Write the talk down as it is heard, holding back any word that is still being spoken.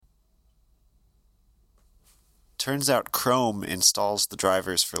Turns out Chrome installs the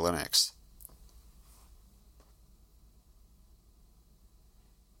drivers for Linux.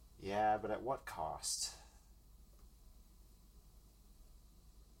 Yeah, but at what cost?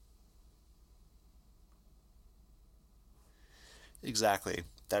 Exactly.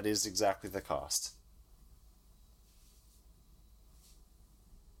 That is exactly the cost.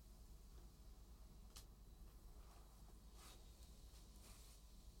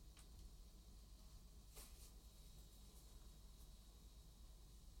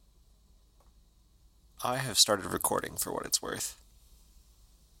 I have started recording for what it's worth.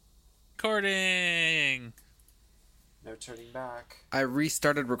 Recording. No turning back. I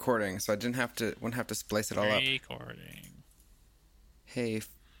restarted recording, so I wouldn't have to splice it all up. Recording. Hey,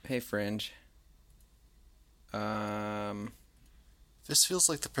 Fringe. This feels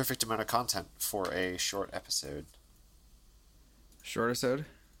like the perfect amount of content for a short episode. Short episode.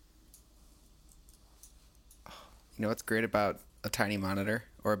 You know what's great about a tiny monitor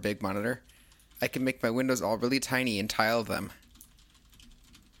or a big monitor? I can make my windows all really tiny and tile them.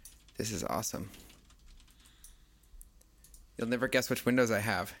 This is awesome. You'll never guess which windows I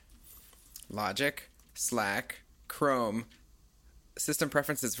have. Logic, Slack, Chrome, system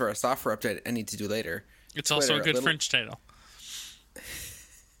preferences for a software update I need to do later. It's Twitter, also a good French title.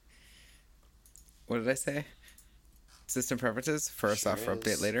 What did I say? System preferences for a software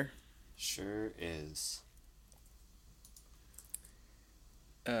update later? Sure is.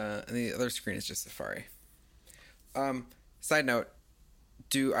 And the other screen is just Safari. Side note,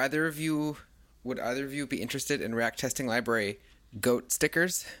 would either of you be interested in React testing library goat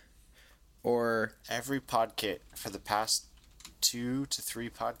stickers? Or every podkit for the past 2 to 3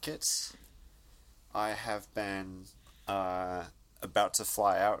 podkits, I have been about to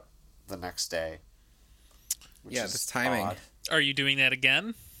fly out the next day. Yeah, this timing. Odd. Are you doing that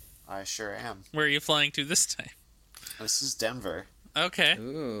again? I sure am. Where are you flying to this time? This is Denver. Okay.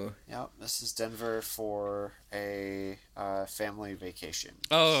 Ooh. Yep, this is Denver for a family vacation.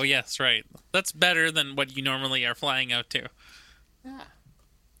 Oh, yes, right. That's better than what you normally are flying out to. Yeah.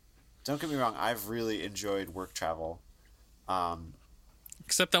 Don't get me wrong, I've really enjoyed work travel.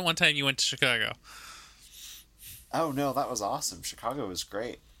 Except that one time you went to Chicago. Oh, no, that was awesome. Chicago was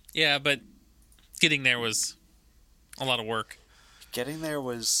great. Yeah, but getting there was a lot of work. Getting there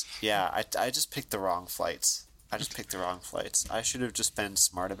was... Yeah, I just picked the wrong flights. I should have just been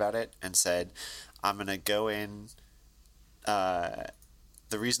smart about it and said, I'm going to go in... the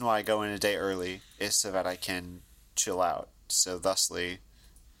reason why I go in a day early is so that I can chill out. So thusly,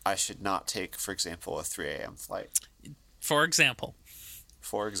 I should not take, for example, a 3 a.m. flight. For example.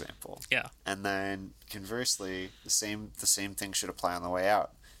 Yeah. And then, conversely, the same thing should apply on the way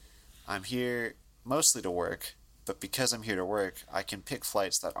out. I'm here mostly to work, but because I'm here to work, I can pick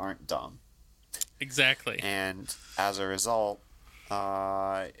flights that aren't dumb. Exactly. And as a result,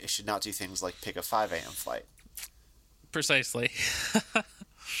 it should not do things like pick a 5 a.m. flight. Precisely.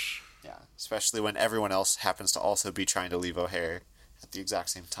 Yeah, especially when everyone else happens to also be trying to leave O'Hare at the exact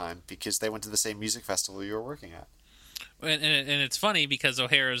same time because they went to the same music festival you were working at. And it's funny because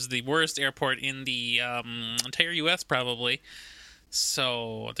O'Hare is the worst airport in the entire U.S. probably.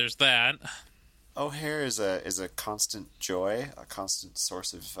 So there's that. O'Hare is a constant joy, a constant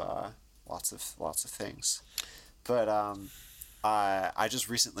source of lots of things. But I just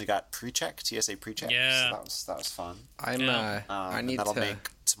recently got TSA pre-check. Yeah. So that was fun. I need that'll to make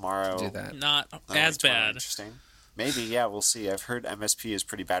tomorrow do that. Not as bad. Interesting. Maybe, yeah, we'll see. I've heard MSP is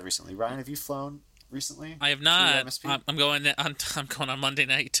pretty bad recently. Ryan, have you flown recently? I have not. MSP? I'm going on Monday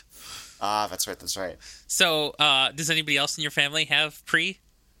night. Ah, that's right. So, does anybody else in your family have pre?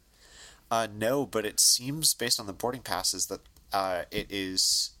 No, but it seems based on the boarding passes that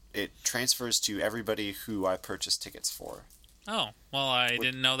it transfers to everybody who I purchased tickets for. Oh, well, I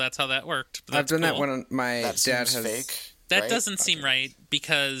didn't know that's how that worked. But I've done that cool. when my That dad seems has. fake. That right? doesn't seem right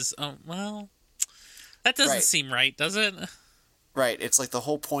because, that doesn't Right. seem right, does it? Right. It's like the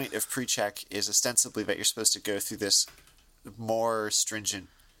whole point of pre-check is ostensibly that you're supposed to go through this more stringent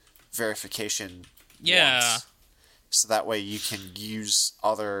verification. Yeah. Once, so that way you can use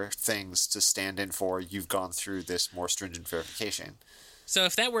other things to stand in for you've gone through this more stringent verification. So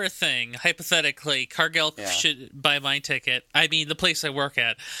if that were a thing, hypothetically, Cargill should buy my ticket. I mean, the place I work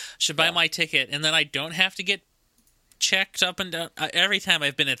at should buy my ticket, and then I don't have to get checked up and down. Every time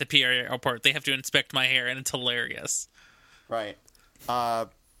I've been at the PR airport, they have to inspect my hair, and it's hilarious. Right.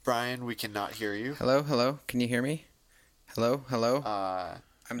 Brian, we cannot hear you. Hello? Can you hear me? Hello?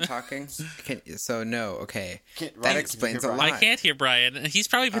 I'm talking. No, okay. That explains a lot. I can't hear Brian. He's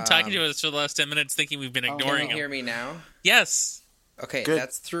probably been talking to us for the last 10 minutes thinking we've been ignoring him. Can you hear me now? Yes. Okay, Good.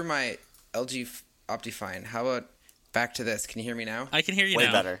 that's through my LG Optifine. How about back to this? Can you hear me now? I can hear you Way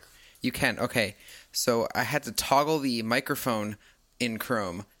now. better. You can. Okay. So I had to toggle the microphone in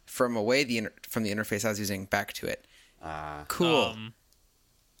Chrome from the interface I was using back to it. Cool.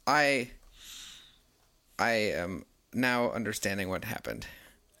 I am now understanding what happened.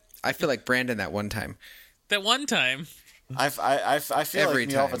 I feel like Brandon that one time. That one time. I feel Every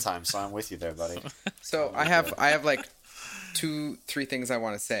like me all the time, so I'm with you there, buddy. So I have like 2-3 things I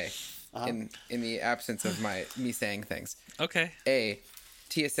want to say in the absence of me saying things. Okay.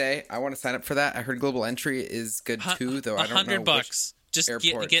 TSA, I want to sign up for that. I heard Global Entry is good too, though I don't know $100. which Just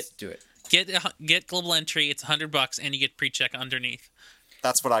airports do it. Get Global Entry. It's $100, and you get pre-check underneath.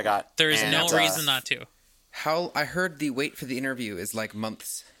 That's what I got. There is no reason not to. How I heard the wait for the interview is like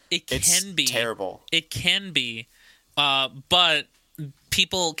months. It's can be terrible. It can be, but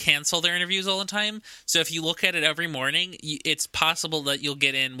people cancel their interviews all the time. So if you look at it every morning, it's possible that you'll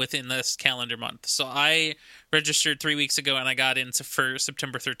get in within this calendar month. So I registered 3 weeks ago, and I got in for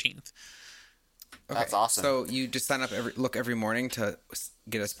September 13th. Okay. That's awesome. So you just sign up every morning to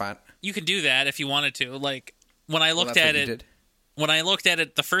get a spot. You can do that if you wanted to. Like when I looked at it,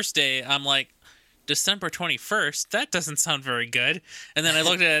 the first day, I'm like, December 21st. That doesn't sound very good. And then I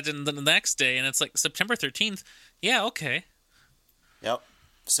looked at it the next day, and it's like September 13th. Yeah, okay. Yep.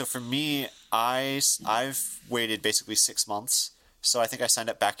 So for me, I've waited basically 6 months. So I think I signed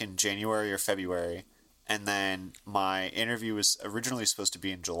up back in January or February, and then my interview was originally supposed to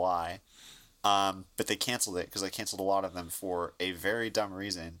be in July. But they canceled it because I canceled a lot of them for a very dumb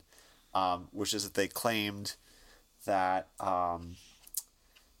reason, which is that they claimed that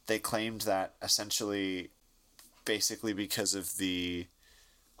essentially, basically because of the,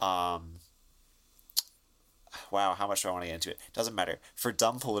 wow, how much do I want to get into it? Doesn't matter. For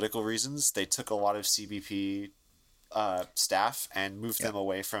dumb political reasons, they took a lot of CBP staff and moved them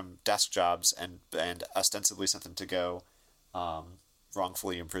away from desk jobs and ostensibly sent them to go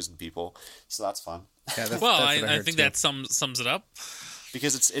wrongfully imprison people. So that's fun. Yeah, I think that sums it up.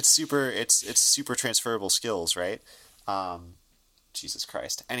 Because it's super transferable skills, right? Jesus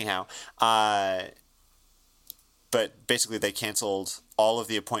Christ. Anyhow, but basically they canceled all of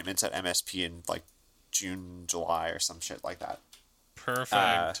the appointments at MSP in like June, July, or some shit like that.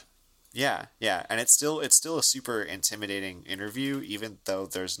 Perfect. Yeah, and it's still a super intimidating interview, even though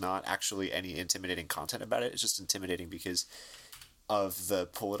there's not actually any intimidating content about it. It's just intimidating because of the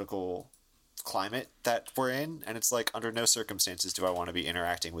political climate that we're in, and it's like under no circumstances do I want to be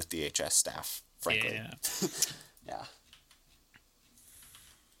interacting with DHS staff, frankly. Yeah. Yeah.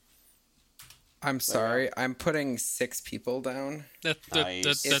 I'm sorry. I'm putting 6 people down.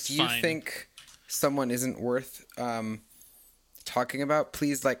 That's if you fine. think someone isn't worth talking about,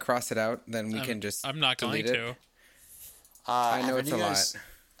 please cross it out. Then we can just. I'm not going to. I know it's a lot.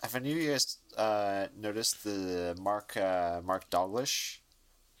 Have any of you guys noticed the Mark Douglas?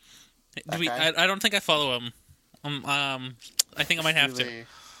 I don't think I follow him. I think I might have to.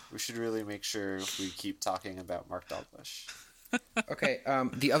 We should really make sure we keep talking about Mark Douglas. Okay.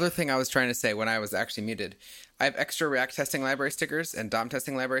 The other thing I was trying to say when I was actually muted, I have extra React testing library stickers and DOM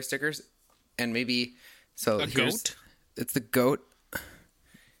testing library stickers, and maybe goat. It's the goat.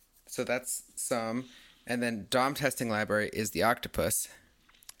 So that's some, and then DOM testing library is the octopus.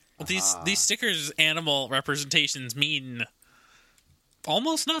 Well, these stickers, animal representations mean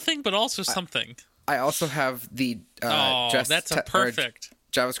almost nothing, but also something. I also have the that's a perfect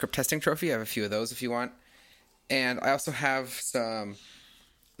JavaScript testing trophy. I have a few of those if you want. And I also have some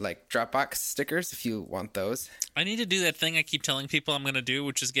Dropbox stickers if you want those. I need to do that thing I keep telling people I'm going to do,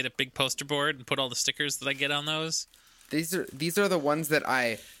 which is get a big poster board and put all the stickers that I get on those. These are the ones that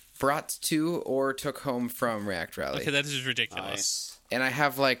I brought to or took home from React Rally. Okay, that is ridiculous. Nice. And I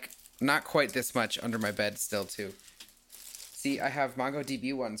have not quite this much under my bed still too. See, I have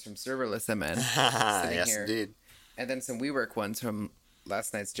MongoDB ones from Serverless MN sitting yes, here. Indeed. And then some WeWork ones from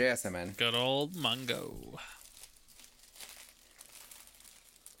last night's JSMN. Good old Mongo.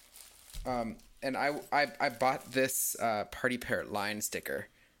 And I bought this Party Parrot line sticker.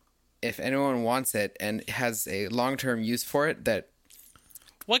 If anyone wants it and has a long-term use for it that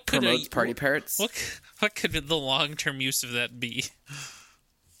promotes Party Parrots. What could the long-term use of that be?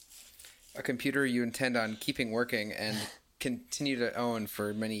 A computer you intend on keeping working and continue to own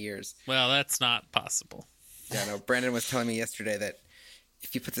for many years. Well, that's not possible. Yeah, no, Brandon was telling me yesterday that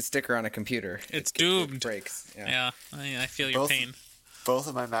if you put the sticker on a computer, it's doomed. It breaks. Yeah, I feel your pain. Both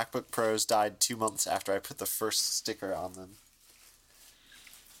of my MacBook Pros died 2 months after I put the first sticker on them.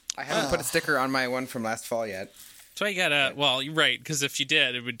 I haven't put a sticker on my one from last fall yet. So you gotta... Well, you're right, because if you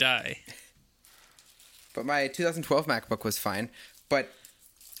did, it would die. But my 2012 MacBook was fine. But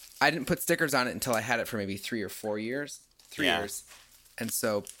I didn't put stickers on it until I had it for maybe 3 or 4 years. 3 years. And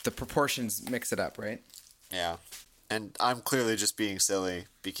so the proportions mix it up, right? Yeah. And I'm clearly just being silly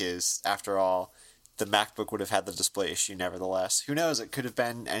because, after all, the MacBook would have had the display issue nevertheless. Who knows? It could have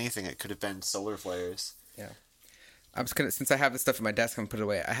been anything. It could have been solar flares. Yeah. I'm just gonna, since I have this stuff in my desk, I'm gonna put it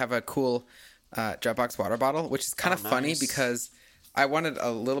away. I have a cool Dropbox water bottle, which is kind of funny because I wanted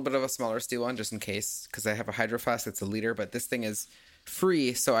a little bit of a smaller steel one just in case, because I have a Hydro Flask that's a liter, but this thing is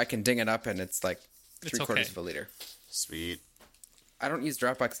free, so I can ding it up, and it's like 3/4 of a liter. Sweet. I don't use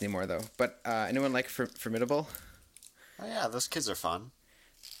Dropbox anymore though. But anyone like Formidable? Oh yeah, those kids are fun.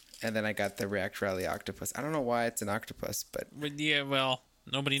 And then I got the React Rally Octopus. I don't know why it's an octopus, but yeah, well,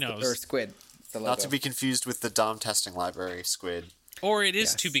 nobody knows. Or squid. Not to be confused with the DOM testing library squid. Or it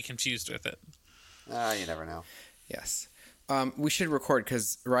is to be confused with it. You never know. Yes. We should record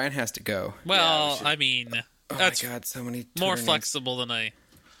because Ryan has to go. Well, I mean, that's my God, so many more flexible than I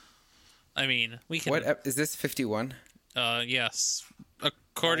mean, we can. What is this? 51? Yes.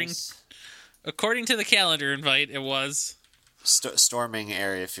 According to the calendar invite, it was storming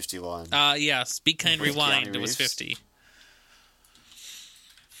Area 51. Yes. Be Kind Rewind. It was 50.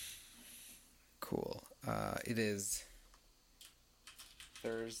 Cool. It is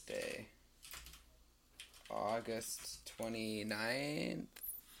Thursday, August 29th.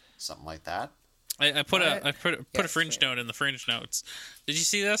 Something like that. I put a Fringe note in the Fringe notes. Did you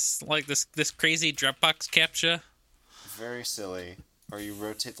see this? Like this crazy Dropbox captcha? Very silly. Or you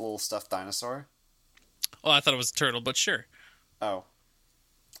rotate the little stuffed dinosaur? Oh, I thought it was a turtle, but sure. Oh.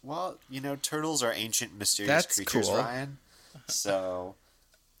 Well, turtles are ancient, mysterious creatures, cool. Ryan. So...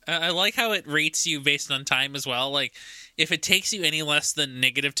 I like how it rates you based on time as well. Like, if it takes you any less than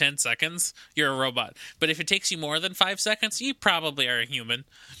negative 10 seconds, you're a robot. But if it takes you more than 5 seconds, you probably are a human.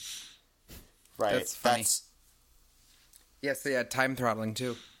 Right. That's funny. Yes, they had time throttling,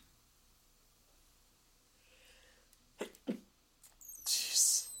 too.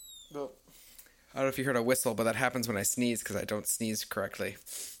 Jeez. Well, I don't know if you heard a whistle, but that happens when I sneeze because I don't sneeze correctly.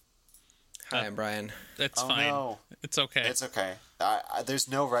 Hi, I'm Brian. That's fine. No. It's okay. It's okay. There's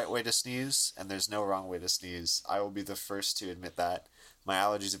no right way to sneeze, and there's no wrong way to sneeze. I will be the first to admit that. My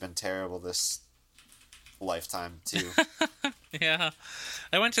allergies have been terrible this lifetime, too. Yeah.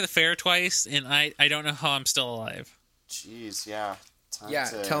 I went to the fair twice, and I don't know how I'm still alive. Jeez, yeah.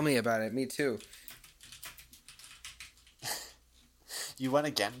 Tell me about it. Me too. You went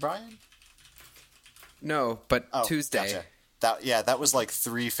again, Brian? No, but Tuesday. Gotcha. That was like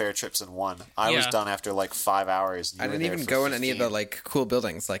 3 fair trips in one. I was done after like 5 hours. I didn't even go in any of the like cool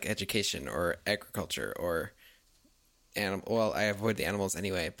buildings like education or agriculture or animal. Well, I avoid the animals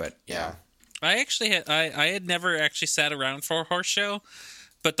anyway, but yeah. I actually had never actually sat around for a horse show,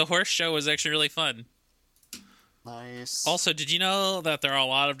 but the horse show was actually really fun. Nice. Also, did you know that there are a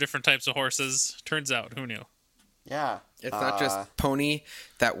lot of different types of horses? Turns out, who knew? Yeah. It's not just Pony,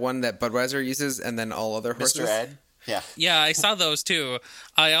 that one that Budweiser uses, and then all other horses. Mr. Ed. Yeah. Yeah, I saw those too.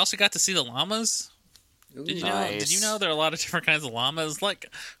 I also got to see the llamas. Ooh, did you know there are a lot of different kinds of llamas?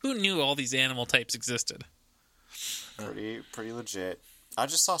 Like, who knew all these animal types existed? Pretty legit. I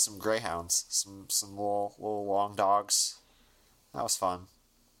just saw some greyhounds, some little long dogs. That was fun.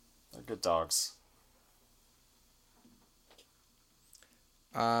 They're good dogs.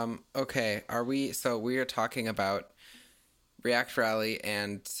 Okay. We are talking about React Rally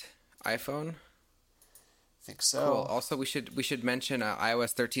and iPhone. I think so. Cool. Also, we should mention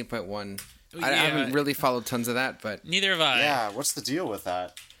iOS 13.1. I haven't really followed tons of that, but neither have I. Yeah, what's the deal with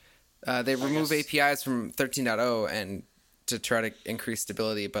that? They remove APIs from 13.0 and to try to increase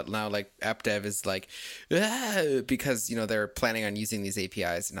stability, but now like app dev is like because they're planning on using these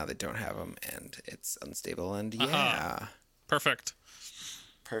APIs and now they don't have them and it's unstable and Perfect.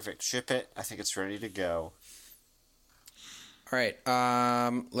 Ship it. I think it's ready to go. All right,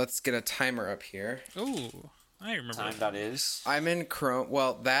 let's get a timer up here. Ooh, I remember. Time.is. I'm in Chrome.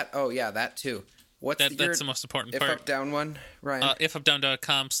 Well, that too. That's the most important part. If up down one, Ryan.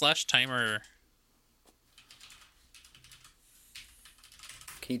 ifupdown.com/timer.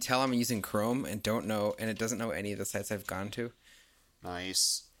 Can you tell I'm using Chrome and it doesn't know any of the sites I've gone to?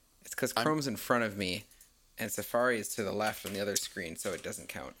 Nice. It's because Chrome's in front of me, and Safari is to the left on the other screen, so it doesn't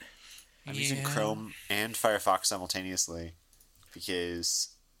count. I'm using Chrome and Firefox simultaneously because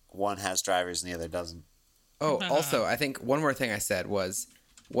one has drivers and the other doesn't. Oh, also, I think one more thing I said was,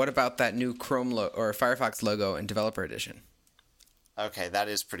 what about that new Chrome or Firefox logo in Developer Edition? Okay, that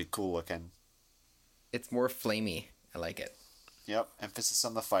is pretty cool looking. It's more flamey. I like it. Yep, emphasis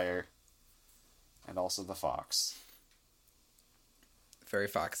on the fire and also the fox. Very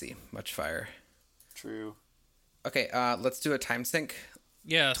foxy, much fire. True. Okay, let's do a time sync.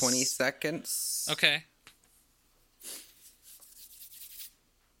 Yes. 20 seconds. Okay.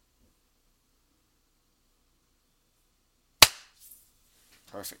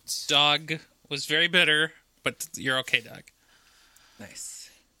 Perfect. Dog was very bitter, but you're okay, Dog. Nice.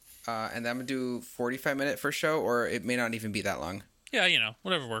 And I'm going to do 45-minute first show, or it may not even be that long. Yeah,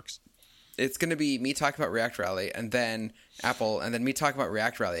 whatever works. It's going to be me talking about React Rally, and then Apple, and then me talking about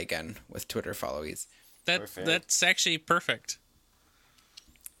React Rally again with Twitter followees. That's actually perfect.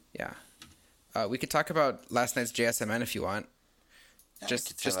 Yeah. We could talk about last night's JSMN if you want. Yeah,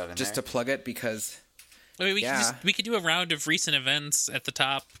 just to plug it, because... I mean, we could do a round of recent events at the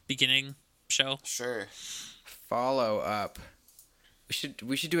top, beginning show. Sure. Follow up.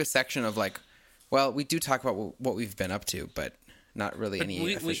 We should do a section of we do talk about what we've been up to, but not really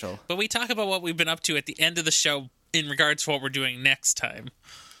official. But we talk about what we've been up to at the end of the show in regards to what we're doing next time.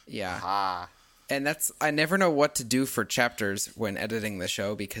 Yeah. And I never know what to do for chapters when editing the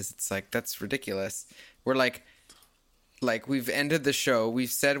show, because it's that's ridiculous. We're we've ended the show,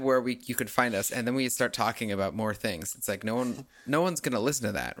 we've said where you could find us, and then we start talking about more things. It's no one's going to listen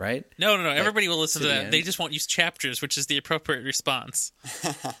to that, right? No. Everybody will listen to that. They just won't use chapters, which is the appropriate response.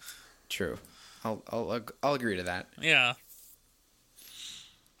 True. I'll agree to that. Yeah.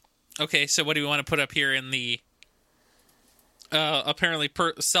 Okay, so what do we want to put up here in the apparently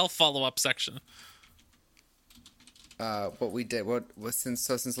self follow-up section? What we did,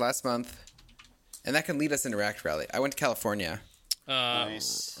 since last month, and that can lead us into React Rally. I went to California.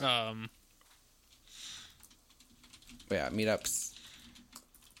 Nice. Yeah, meetups.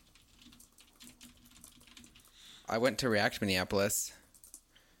 I went to React Minneapolis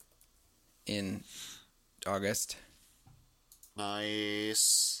in August.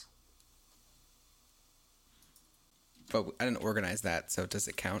 Nice. But I didn't organize that, so does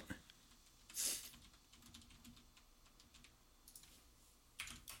it count?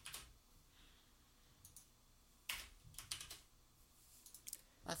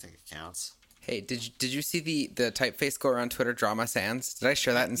 I think it counts. Hey, did you see the typeface score on Twitter, Drama Sans? Did I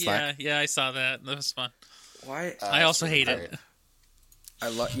share that in Slack? Yeah, I saw that. That was fun. Why? I also hate it. I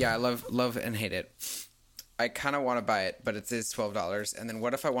love and hate it. I kind of want to buy it, but it is $12. And then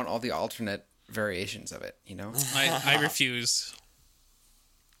what if I want all the alternate variations of it? I refuse.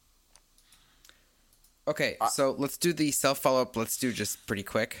 Okay, so let's do the self follow up. Let's do just pretty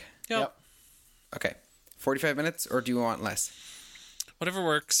quick. Yep. Okay, 45 minutes, or do you want less? Whatever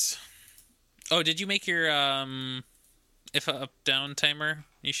works. Oh, did you make your if up down timer?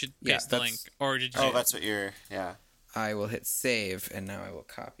 You should paste the link, or did you? Oh, that's what you're. Yeah. I will hit save, and now I will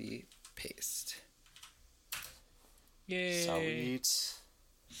copy paste. Yay! Sweet.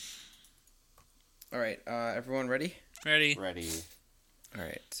 All right, everyone ready? Ready. All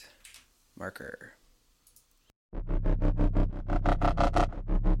right, marker.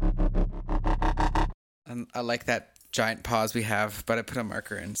 I like that giant pause we have, but I put a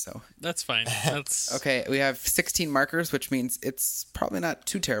marker in, so that's fine. That's okay. We have 16 markers, which means it's probably not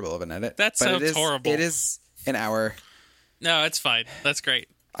too terrible of an edit. That sounds horrible. It is an hour. No, it's fine. That's great.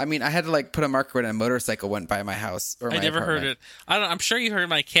 I mean, I had to put a marker when a motorcycle went by my house or my never apartment. heard it. I'm sure you heard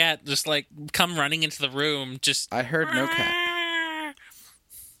my cat just come running into the room. I heard no cat.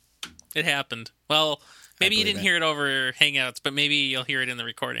 It happened. Well, maybe you didn't hear it over Hangouts, but maybe you'll hear it in the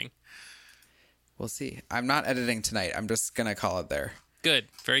recording. We'll see. I'm not editing tonight. I'm just going to call it there. Good.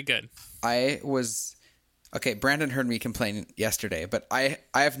 Very good. Okay, Brandon heard me complain yesterday, but I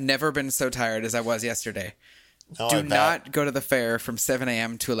have never been so tired as I was yesterday. No, Do not go to the fair from 7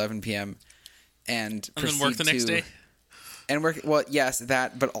 a.m. to 11 p.m. and then work the next day? And work, well, yes,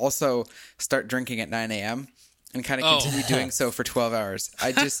 that, but also start drinking at 9 a.m. and kind of continue doing so for 12 hours.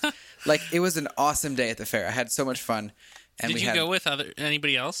 I just, it was an awesome day at the fair. I had so much fun. And Did you go with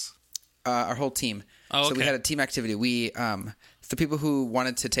anybody else? Our whole team. Oh, okay. So we had a team activity. We, the people who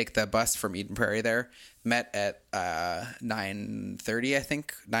wanted to take the bus from Eden Prairie there met at 9:30, I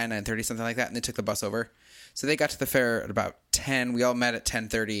think, 9:30, something like that, and they took the bus over. So they got to the fair at about 10. We all met at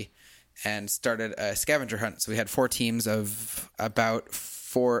 10:30 and started a scavenger hunt. So we had 4 teams of about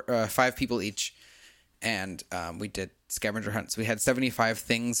 5 people each, and we did scavenger hunts. We had 75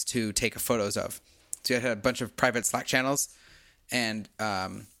 things to take photos of. So we had a bunch of private Slack channels, and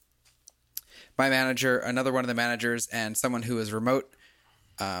my manager, another one of the managers, and someone who was remote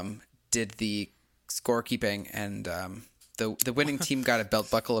did the scorekeeping, and the winning team got a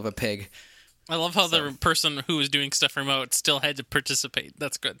belt buckle of a pig. I love how the person who was doing stuff remote still had to participate.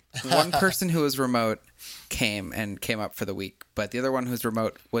 That's good. One person who was remote came up for the week, but the other one who's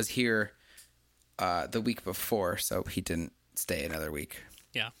remote was here the week before, so he didn't stay another week.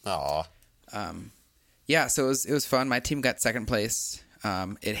 Yeah. Aw. Yeah, so it was fun. My team got second place.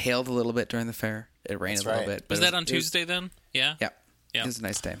 It hailed a little bit during the fair. It rained a little bit. Was that on Tuesday then? Yeah. Yeah. It was a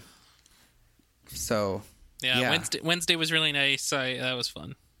nice day. So. Yeah. Wednesday was really nice. That was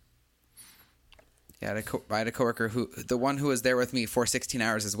fun. Yeah, I had a coworker the one who was there with me for 16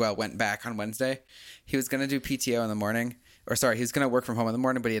 hours as well, went back on Wednesday. He was going to do PTO in the morning. He was going to work from home in the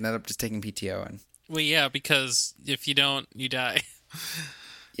morning, but he ended up just taking PTO. Well, yeah, because if you don't, you die.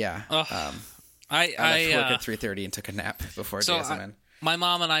 Yeah. I left work at 3:30 and took a nap before DSMN. My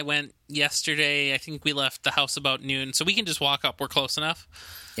mom and I went yesterday. I think we left the house about noon, so we can just walk up. We're close enough.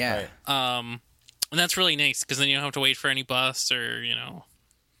 Yeah. Right. And that's really nice because then you don't have to wait for any bus or,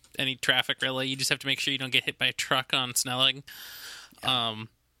 any traffic really. You just have to make sure you don't get hit by a truck on Snelling. Yeah.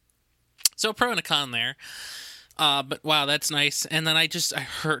 So a pro and a con there. But wow, that's nice. And then I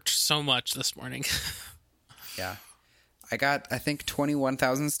hurt so much this morning. Yeah. I got, I think,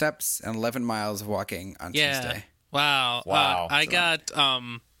 21,000 steps and 11 miles of walking on Tuesday. Wow. I got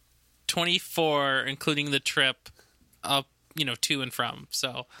 24, including the trip up, to and from.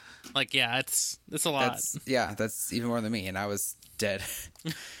 So, it's a lot. That's even more than me, and I was dead.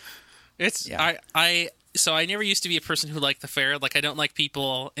 So I never used to be a person who liked the fair. Like, I don't like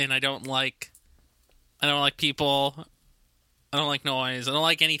people, and I don't like people. I don't like noise. I don't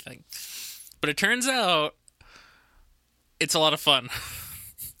like anything. But it turns out it's a lot of fun.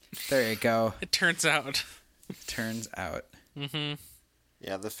 There you go. It turns out. Mm-hmm.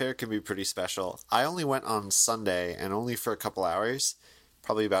 Yeah, the fair can be pretty special. I only went on Sunday, and only for a couple hours.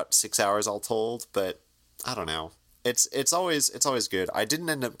 Probably about 6 hours all told, but I don't know. It's always good. I didn't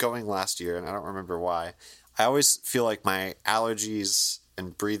end up going last year, and I don't remember why. I always feel like my allergies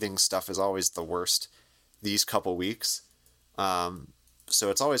and breathing stuff is always the worst these couple weeks. So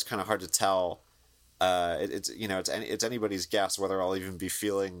it's always kind of hard to tell. It's anybody's guess whether I'll even be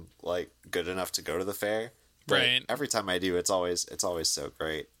feeling like good enough to go to the fair. But right. Every time I do, it's always so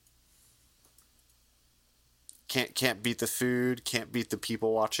great. Can't beat the food, can't beat the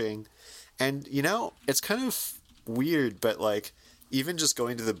people watching. And it's kind of weird, but even just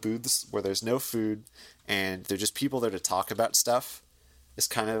going to the booths where there's no food and there's just people there to talk about stuff is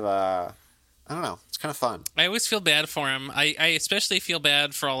kind of I don't know, it's kind of fun. I always feel bad for him. I especially feel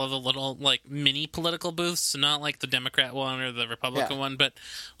bad for all of the little mini political booths, so not like the Democrat one or the Republican one, but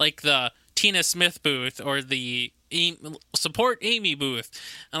like the Tina Smith booth or the support Amy booth.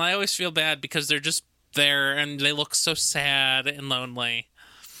 And I always feel bad because they're just there and they look so sad and lonely.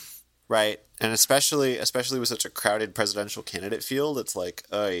 Right. And especially with such a crowded presidential candidate field, it's like,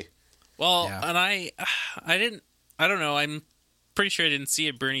 oy. Well, yeah. And I don't know, I'm pretty sure I didn't see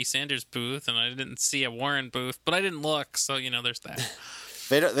a Bernie Sanders booth and I didn't see a Warren booth, but I didn't look, so there's that.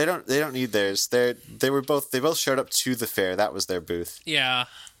 They don't need theirs. They both showed up to the fair. That was their booth. Yeah.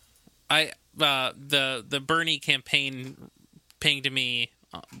 The Bernie campaign pinged me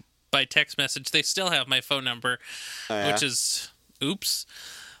by text message. They still have my phone number, which is oops.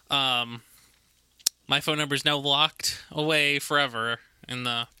 My phone number is now locked away forever in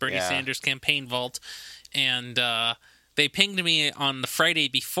the Bernie Sanders campaign vault, and they pinged me on the Friday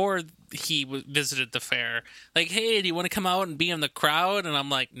before he visited the fair. Like, hey, do you want to come out and be in the crowd? And I'm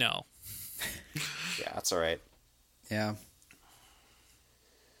like, no. Yeah, that's all right. Yeah.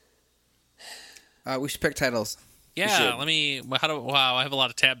 We should pick titles. Yeah, wow, I have a lot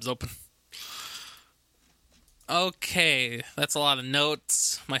of tabs open. Okay, that's a lot of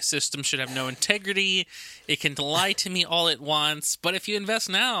notes. My system should have no integrity. It can lie to me all it wants. But if you invest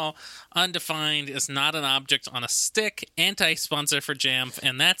now, undefined is not an object on a stick. Anti-sponsor for Jamf,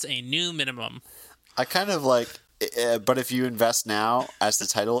 and that's a new minimum. I kind of like, but if you invest now as the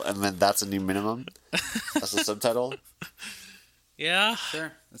title, and then that's a new minimum as the subtitle. Yeah.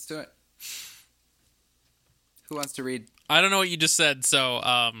 Sure, let's do it. Who wants to read? I don't know what you just said, so...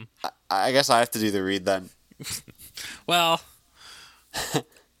 I guess I have to do the read then. Well,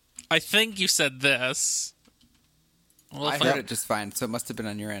 I think you said this. Well, I heard it just fine, so it must have been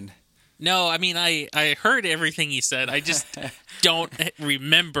on your end. No, I mean, I heard everything you said. I just don't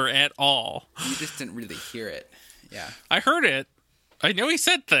remember at all. You just didn't really hear it. Yeah. I heard it. I know he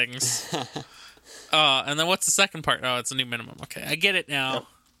said things. And then what's the second part? Oh, it's a new minimum. Okay, I get it now. Yep.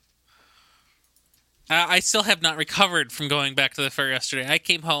 I still have not recovered from going back to the fair yesterday. I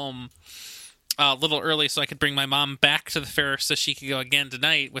came home a little early so I could bring my mom back to the fair so she could go again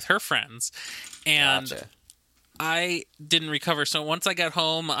tonight with her friends. And gotcha. I didn't recover. So once I got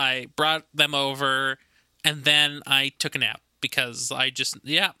home, I brought them over, and then I took a nap because I just,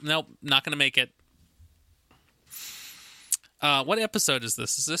 nope, not going to make it. What episode is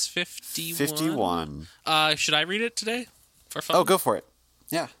this? Is this 51? 51. Should I read it today for fun? Oh, go for it.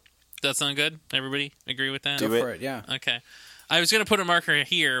 Yeah. Does that sound good? Everybody agree with that? Go for it, yeah. Okay. I was going to put a marker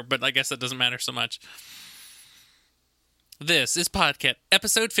here, but I guess that doesn't matter so much. This is Podcat,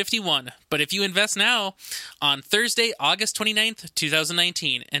 episode 51. But if you invest now, on Thursday, August 29th,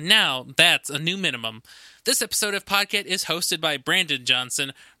 2019, and now that's a new minimum. This episode of Podcat is hosted by Brandon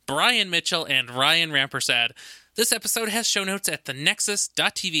Johnson, Brian Mitchell, and Ryan Rampersad. This episode has show notes at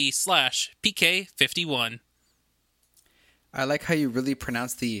thenexus.tv/PK51. I like how you really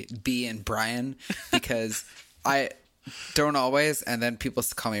pronounce the B in Brian, because I don't always, and then people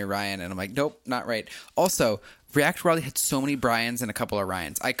call me Ryan, and I'm like, nope, not right. Also, React Raleigh had so many Brians and a couple of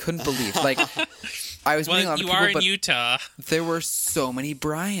Ryans. I couldn't believe. Like, I was meeting a lot of people, you are in Utah. There were so many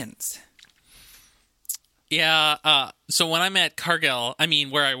Bryans. Yeah, so when I'm at Cargill, I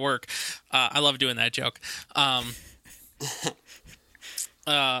mean, where I work, I love doing that joke.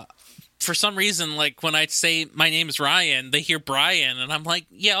 For some reason, like, when I say my name is Ryan, they hear Brian, and I'm like,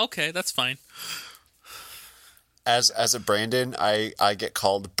 yeah, okay, that's fine. As a Brandon, I get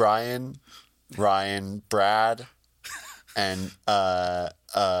called Brian, Ryan, Brad, and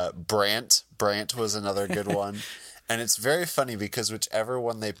Brant. Brant was another good one. And it's very funny because whichever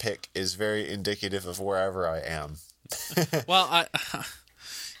one they pick is very indicative of wherever I am. Well,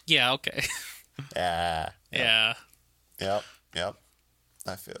 yeah, okay. Yeah. Yeah. Yep.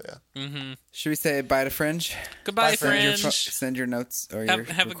 I feel ya. Mm-hmm. Should we say bye to Fringe? Goodbye, Fringe. Send your notes or your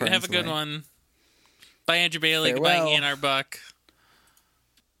have a good away. one. Bye, Andrew Bailey. Farewell. Goodbye, Ian Arbuck.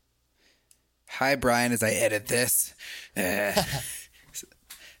 Hi, Brian, as I edit this.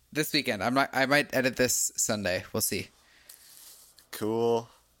 This weekend. I might edit this Sunday. We'll see. Cool.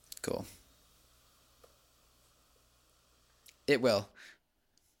 It will.